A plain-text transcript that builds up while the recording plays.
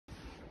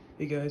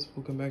Hey guys,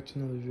 welcome back to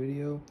another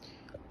video.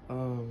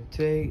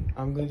 Today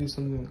I'm gonna do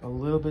something a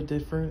little bit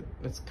different.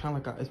 It's kind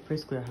of like it's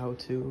basically a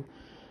how-to,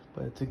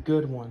 but it's a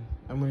good one.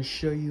 I'm gonna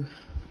show you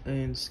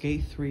in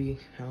Skate 3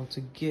 how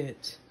to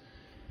get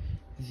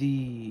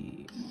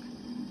the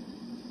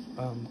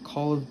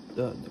Call of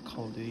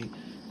Duty,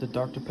 the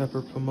Dr.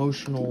 Pepper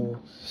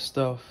promotional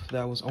stuff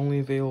that was only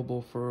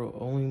available for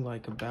only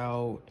like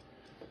about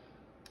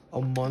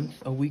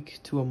a week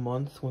to a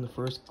month when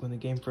the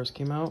game first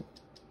came out.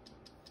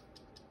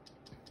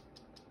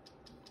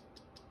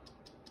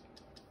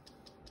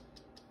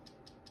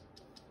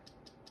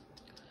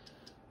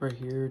 Right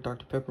here,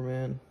 Dr.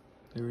 Pepperman,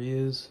 there he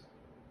is,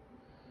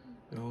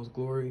 in all his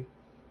glory.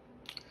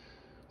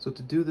 So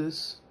to do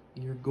this,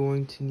 you're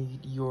going to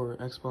need your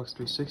Xbox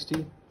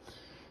 360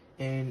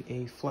 and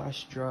a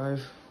flash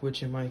drive,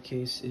 which in my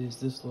case is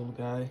this little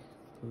guy,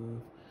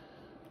 who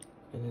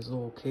in his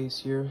little case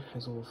here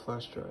has a little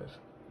flash drive.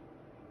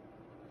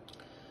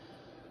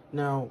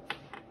 Now,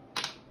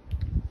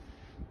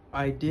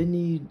 I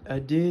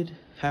did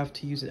have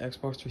to use an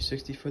Xbox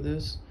 360 for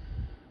this,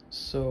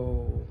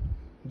 so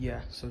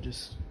yeah, so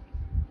just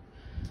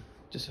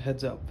a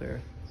heads up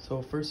there.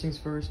 So first things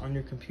first, on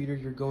your computer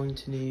you're going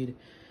to need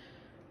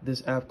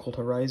this app called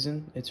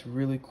Horizon. It's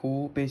really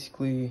cool.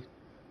 Basically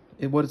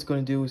what it's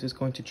going to do is it's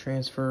going to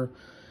transfer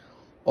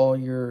all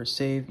your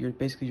save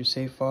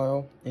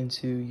file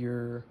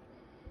into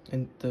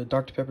the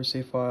Dr. Pepper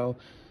save file,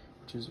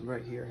 which is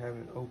right here. I have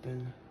it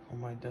open on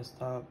my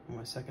desktop on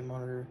my second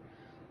monitor.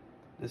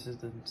 This is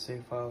the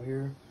save file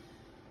here.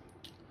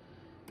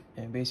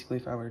 And basically,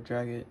 if I were to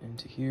drag it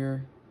into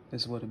here,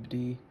 this is what it would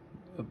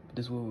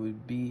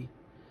be.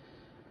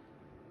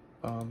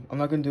 I'm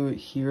not gonna do it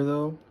here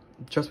though.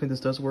 Trust me,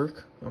 this does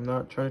work. I'm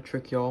not trying to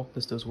trick y'all.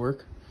 This does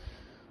work.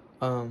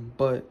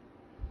 But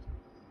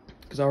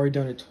because I already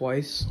done it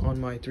twice on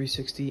my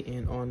 360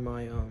 and on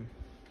my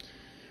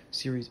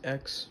Series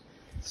X.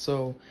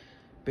 So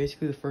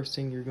basically, the first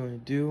thing you're going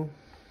to do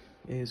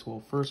is,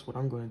 well, first what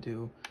I'm going to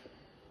do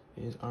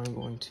is I'm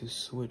going to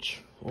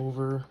switch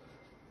over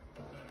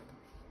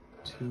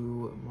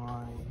to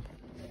my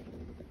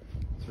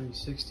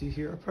 360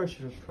 here. I probably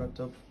should have prepped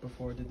up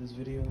before I did this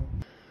video.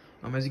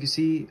 As you can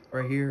see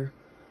right here,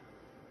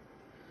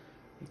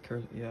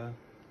 yeah.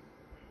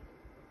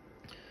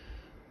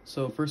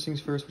 So first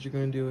things first, what you're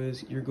going to do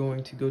is you're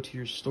going to go to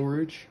your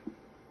storage.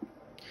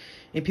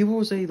 And people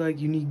will say like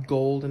you need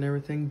gold and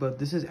everything, but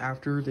this is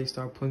after they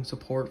start putting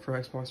support for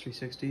Xbox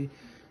 360.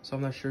 So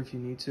I'm not sure if you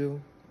need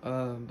to,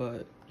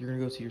 but you're going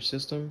to go to your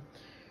system.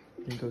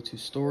 You're going to go to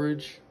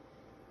storage.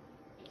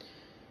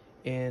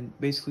 And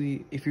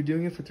basically, if you're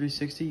doing it for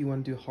 360, you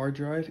want to do hard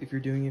drive. If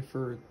you're doing it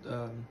for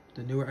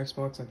the newer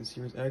Xbox, like the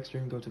Series X, you're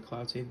going to go to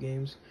Cloud Save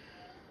Games.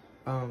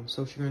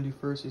 So what you're going to do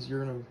first is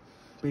you're going to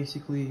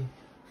basically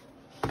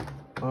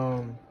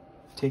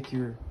take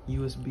your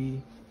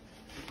USB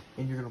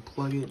and you're going to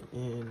plug it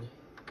in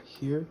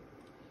here.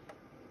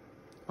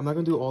 I'm not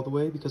going to do it all the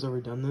way because I've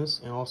already done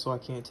this, and also I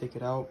can't take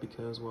it out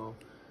because, well,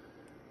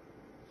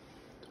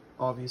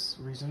 obvious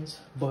reasons.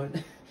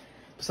 But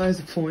besides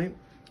the point,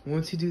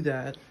 once you do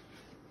that,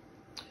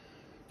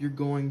 you're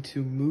going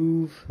to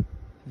move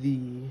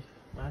the,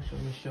 actually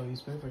let me show you, it's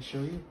better if I show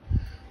you.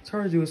 It's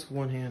hard to do this with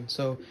one hand.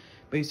 So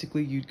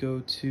basically you'd go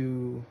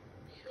to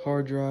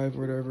hard drive or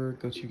whatever,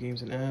 go to your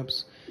games and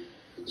apps,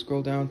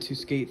 scroll down to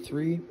Skate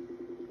 3.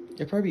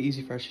 It'd probably be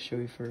easy if I should show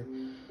you for,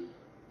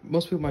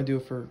 most people might do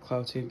it for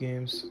Cloud Save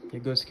Games.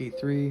 You go to Skate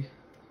 3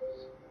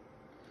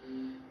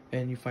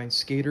 and you find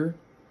Skater,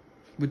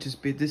 which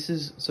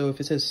is, so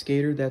if it says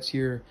Skater, that's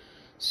your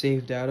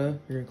save data.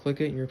 You're gonna click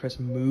it and you're gonna press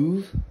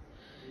move,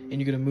 and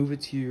you're gonna move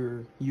it to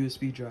your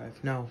USB drive.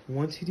 Now,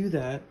 once you do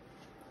that,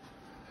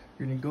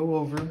 you're gonna go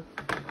over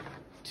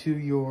to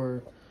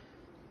your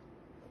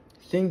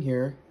thing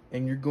here,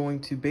 and you're going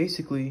to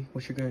basically,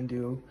 what you're gonna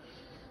do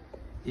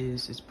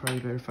is, it's probably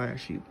better if I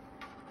actually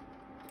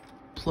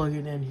plug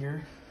it in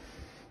here.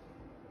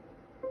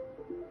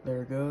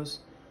 There it goes.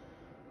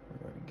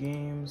 I go to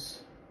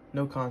games,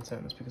 no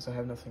content, that's because I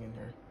have nothing in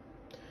here.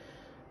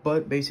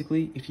 But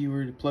basically, if you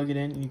were to plug it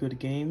in and you go to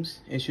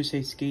games, it should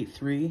say Skate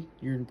 3.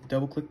 You're going to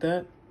double click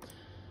that.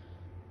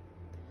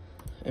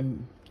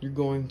 And you're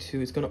going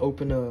to, it's going to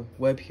open a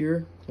web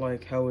here,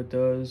 like how it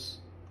does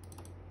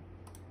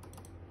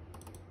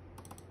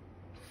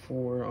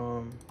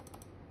for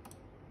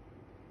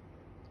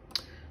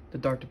the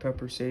Dr.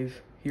 Pepper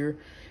save here.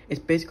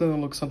 It's basically going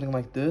to look something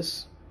like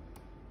this.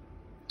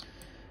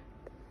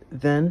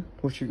 Then,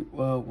 what you're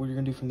going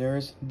to do from there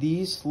is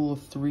these little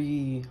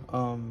three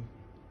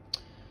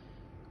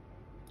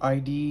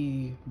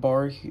ID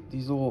bar,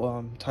 these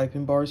little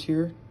type-in bars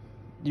here,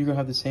 you're gonna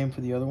have the same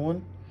for the other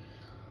one.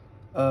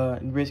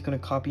 And we're just gonna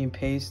copy and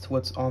paste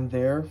what's on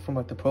there from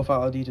like the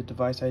profile ID to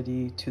device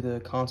ID to the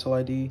console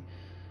ID.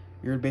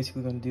 You're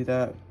basically gonna do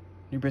that.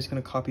 You're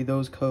basically gonna copy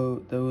those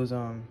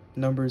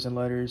numbers and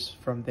letters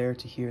from there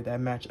to here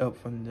that match up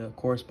from the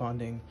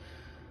corresponding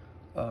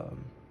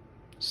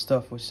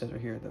stuff which says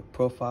right here, the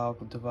profile,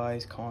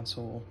 device,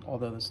 console, all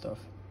the other stuff.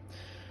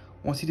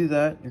 Once you do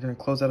that, you're going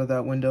to close out of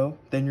that window.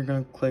 Then you're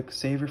going to click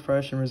Save,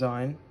 Refresh, and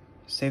Resign.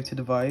 Save to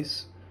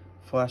device,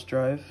 flash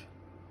drive.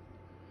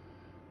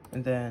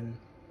 And then,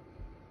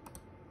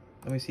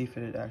 let me see if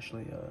it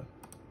actually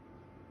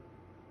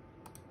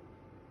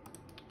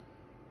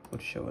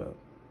would show up.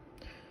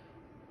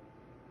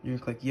 You're going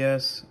to click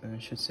Yes, and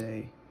it should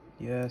say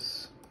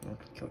Yes. I'm going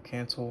to click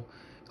Cancel.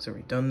 It's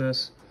already done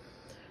this.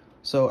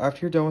 So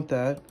after you're done with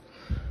that,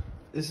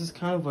 this is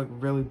kind of like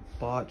really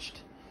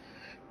botched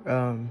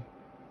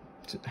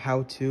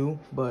how-to,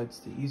 but it's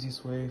the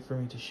easiest way for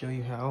me to show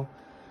you how.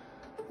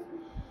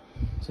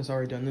 Since I've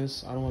already done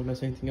this, I don't want to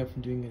mess anything up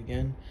from doing it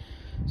again.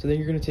 So then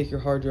you're going to take your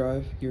hard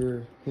drive,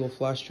 your little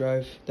flash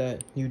drive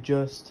that you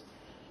just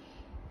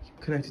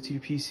connected to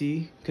your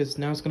PC, because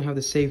now it's going to have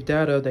the saved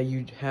data that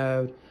you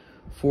had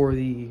for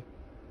the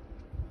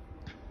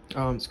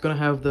it's going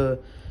to have the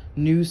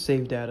new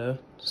saved data.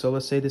 So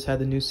let's say this had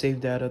the new saved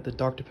data, the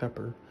Dr.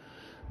 Pepper,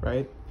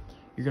 right?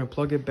 You're going to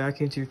plug it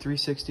back into your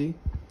 360.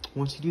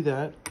 Once you do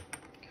that,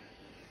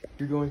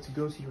 you're going to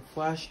go to your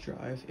flash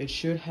drive. It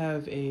should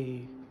have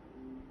a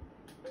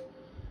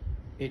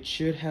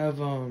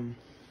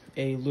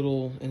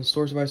little, in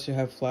storage device you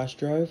have flash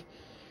drive.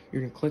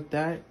 You're gonna click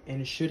that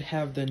and it should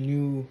have the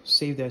new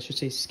save that. It should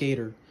say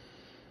Skater,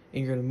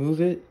 and you're gonna move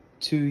it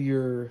to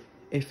your,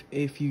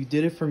 if you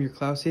did it from your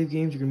cloud save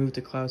games, you're gonna move it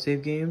to cloud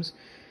save games.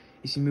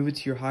 If you move it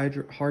to your hard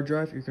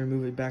drive, you're gonna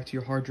move it back to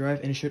your hard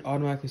drive, and it should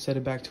automatically set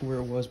it back to where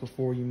it was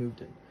before you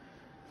moved it.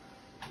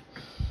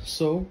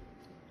 So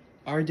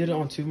I already did it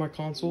on 2 of my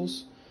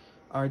consoles.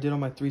 I already did it on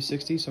my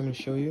 360, so I'm gonna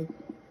show you.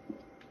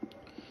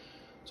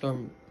 So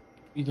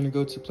you're gonna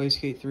go to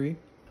Playscape 3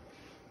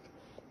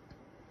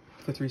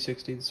 for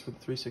 360. This is for the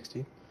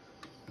 360.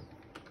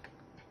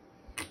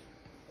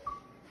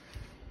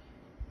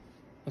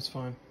 That's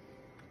fine.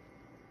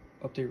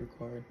 Update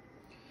required.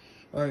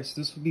 Alright, so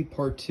this would be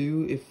part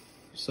 2 if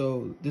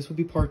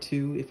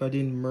I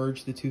didn't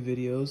merge the 2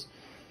 videos.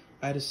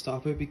 I had to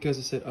stop it because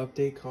it said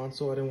update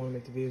console. I didn't want to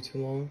make the video too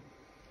long.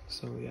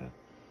 So yeah.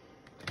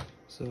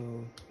 So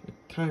it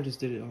kind of just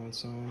did it on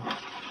its own.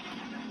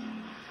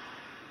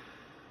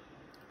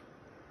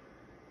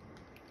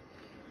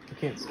 I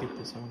can't skip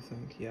this, I don't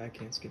think. Yeah, I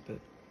can't skip it.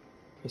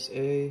 Press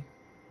A,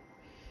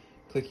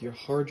 click your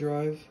hard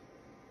drive.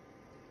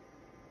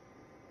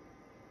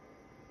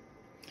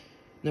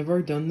 Now, I've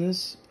already done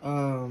this.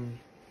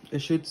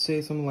 It should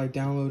say something like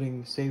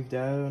downloading saved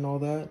data and all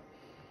that.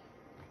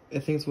 I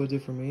think it's what it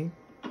did for me.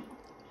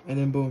 And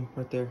then boom,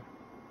 right there.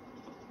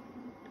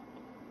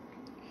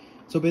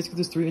 So basically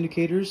there's 3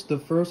 indicators. The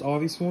first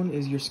obvious one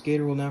is your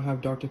Skater will now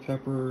have Dr.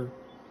 Pepper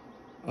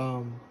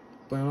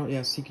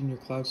seeking your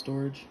cloud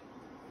storage.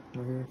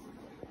 Right here,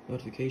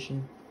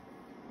 notification.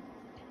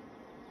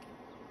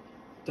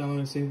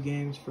 Download save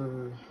games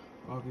for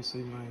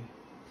obviously my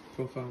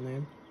profile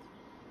name,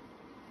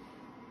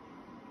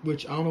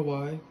 which I don't know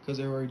why, because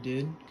I already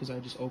did, because I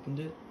just opened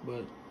it.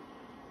 But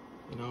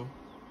you know,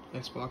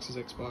 Xbox is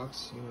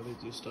Xbox. You know, they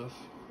do stuff.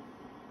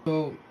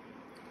 So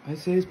I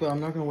say this, but I'm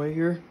not gonna wait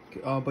here.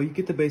 But you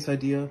get the base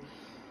idea.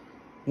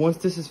 Once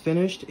this is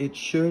finished, it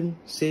should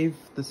save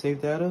the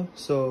save data.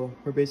 So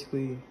we're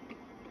basically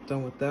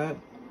done with that.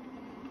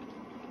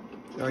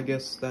 I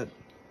guess that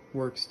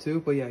works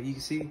too, but yeah, you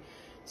can see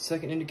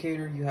second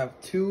indicator, you have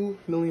 2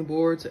 million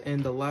boards,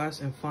 and the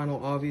last and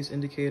final obvious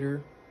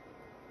indicator,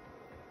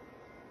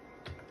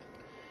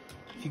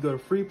 if you go to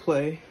free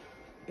play,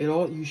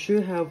 you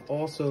should have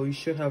all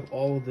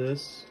of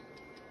this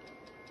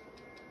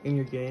in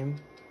your game.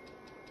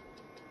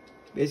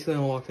 Basically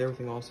unlocked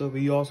everything also, but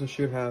you also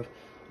should have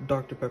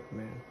Dr.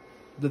 Pepperman,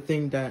 the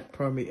thing that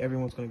probably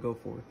everyone's going to go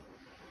for.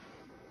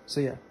 So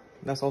yeah,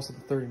 that's also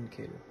the third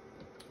indicator.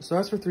 So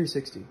that's for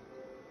 360.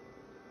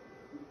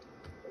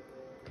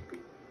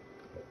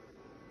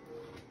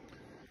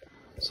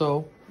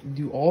 So you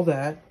do all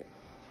that.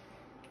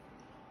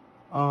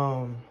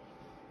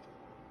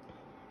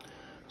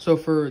 So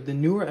for the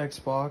newer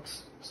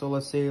Xbox, so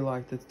let's say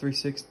like the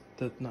 360,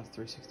 not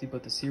 360,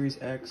 but the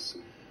Series X,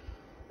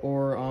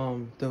 or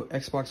the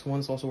Xbox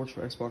One. This also works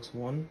for Xbox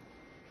One.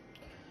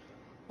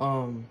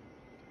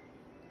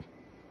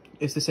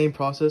 It's the same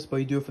process, but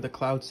you do it for the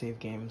cloud save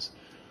games.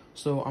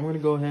 So I'm gonna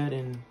go ahead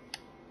and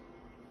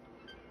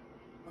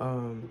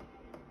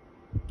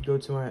go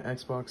to my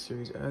Xbox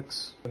Series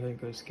X. Go ahead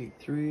and go to Skate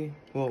 3.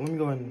 Well, let me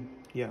go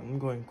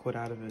and quit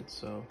out of it.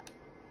 So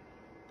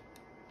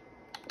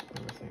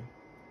everything.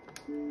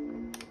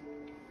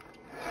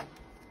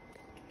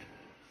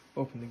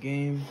 Open the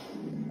game.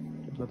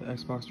 Got the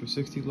Xbox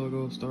 360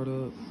 logo. Start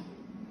up.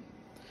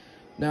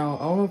 Now I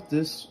don't know if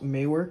this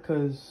may work,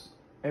 because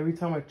every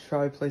time I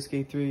try play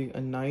Skate 3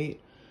 at night,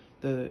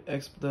 the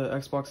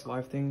Xbox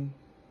Live thing,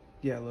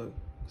 yeah, look,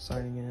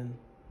 signing in.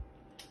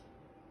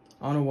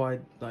 I don't know why,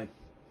 like,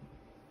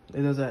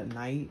 it does that at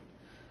night.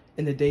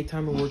 In the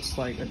daytime it works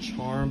like a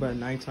charm, but at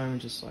nighttime it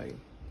just like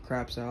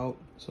craps out.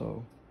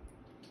 So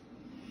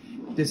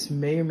this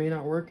may or may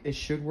not work. It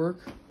should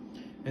work.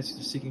 It's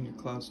just seeking your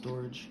cloud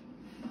storage.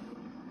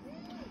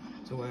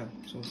 So yeah,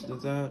 so let's do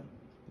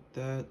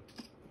that,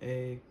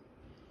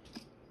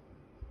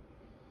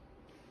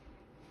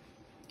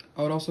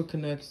 I would also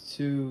connect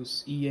to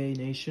EA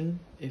Nation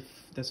if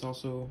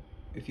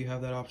you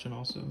have that option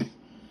also.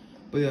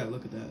 But yeah,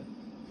 look at that.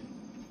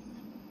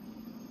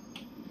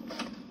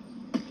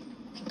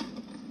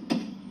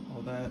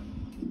 All that.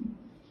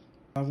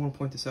 I want to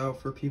point this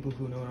out for people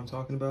who know what I'm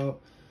talking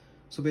about.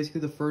 So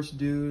basically the first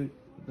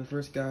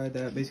guy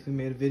that basically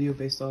made a video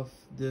based off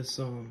this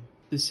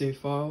this save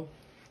file,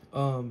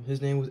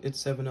 his name was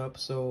It's7up,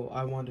 so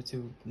I wanted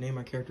to name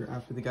my character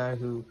after the guy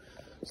who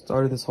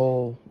started this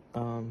whole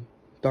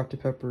Dr.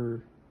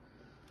 Pepper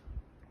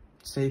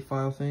save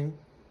file thing.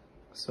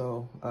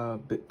 So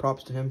big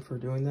props to him for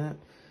doing that.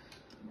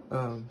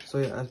 So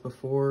yeah, as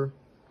before,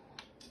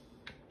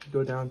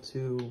 go down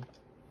to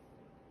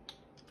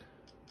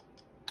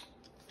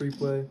free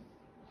play.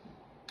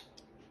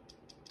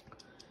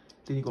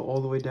 Then you go all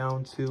the way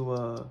down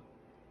to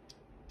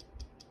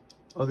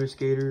other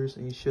skaters,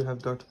 and you should have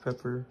Dr.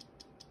 Pepper.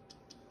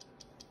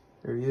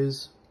 There he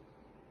is,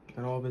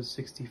 and all of his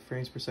 60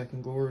 frames per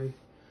second glory,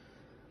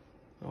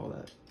 all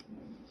that.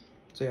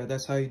 So yeah,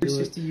 that's how you do it.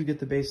 360, you get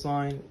the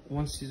baseline.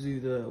 Once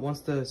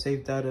the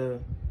save data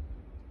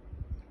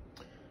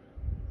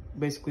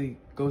basically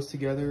goes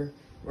together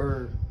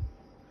or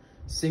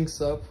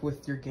syncs up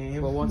with your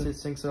game. Well, once it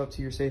syncs up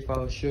to your save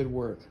file, it should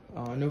work.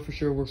 I know for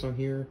sure it works on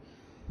here.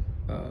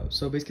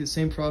 So basically the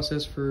same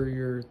process for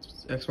your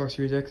Xbox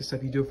Series X,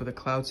 except you do it for the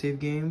cloud save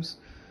games,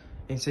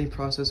 and same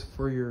process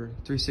for your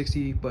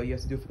 360, but you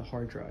have to do it for the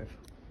hard drive.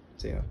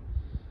 So yeah,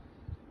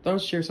 thought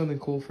I'd share something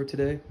cool for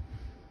today,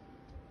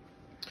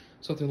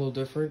 something a little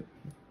different.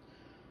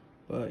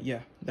 But yeah,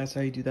 that's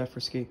how you do that for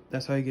Skate.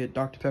 That's how you get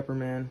Dr. Pepper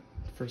Man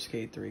for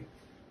Skate 3.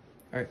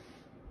 All right,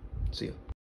 see ya.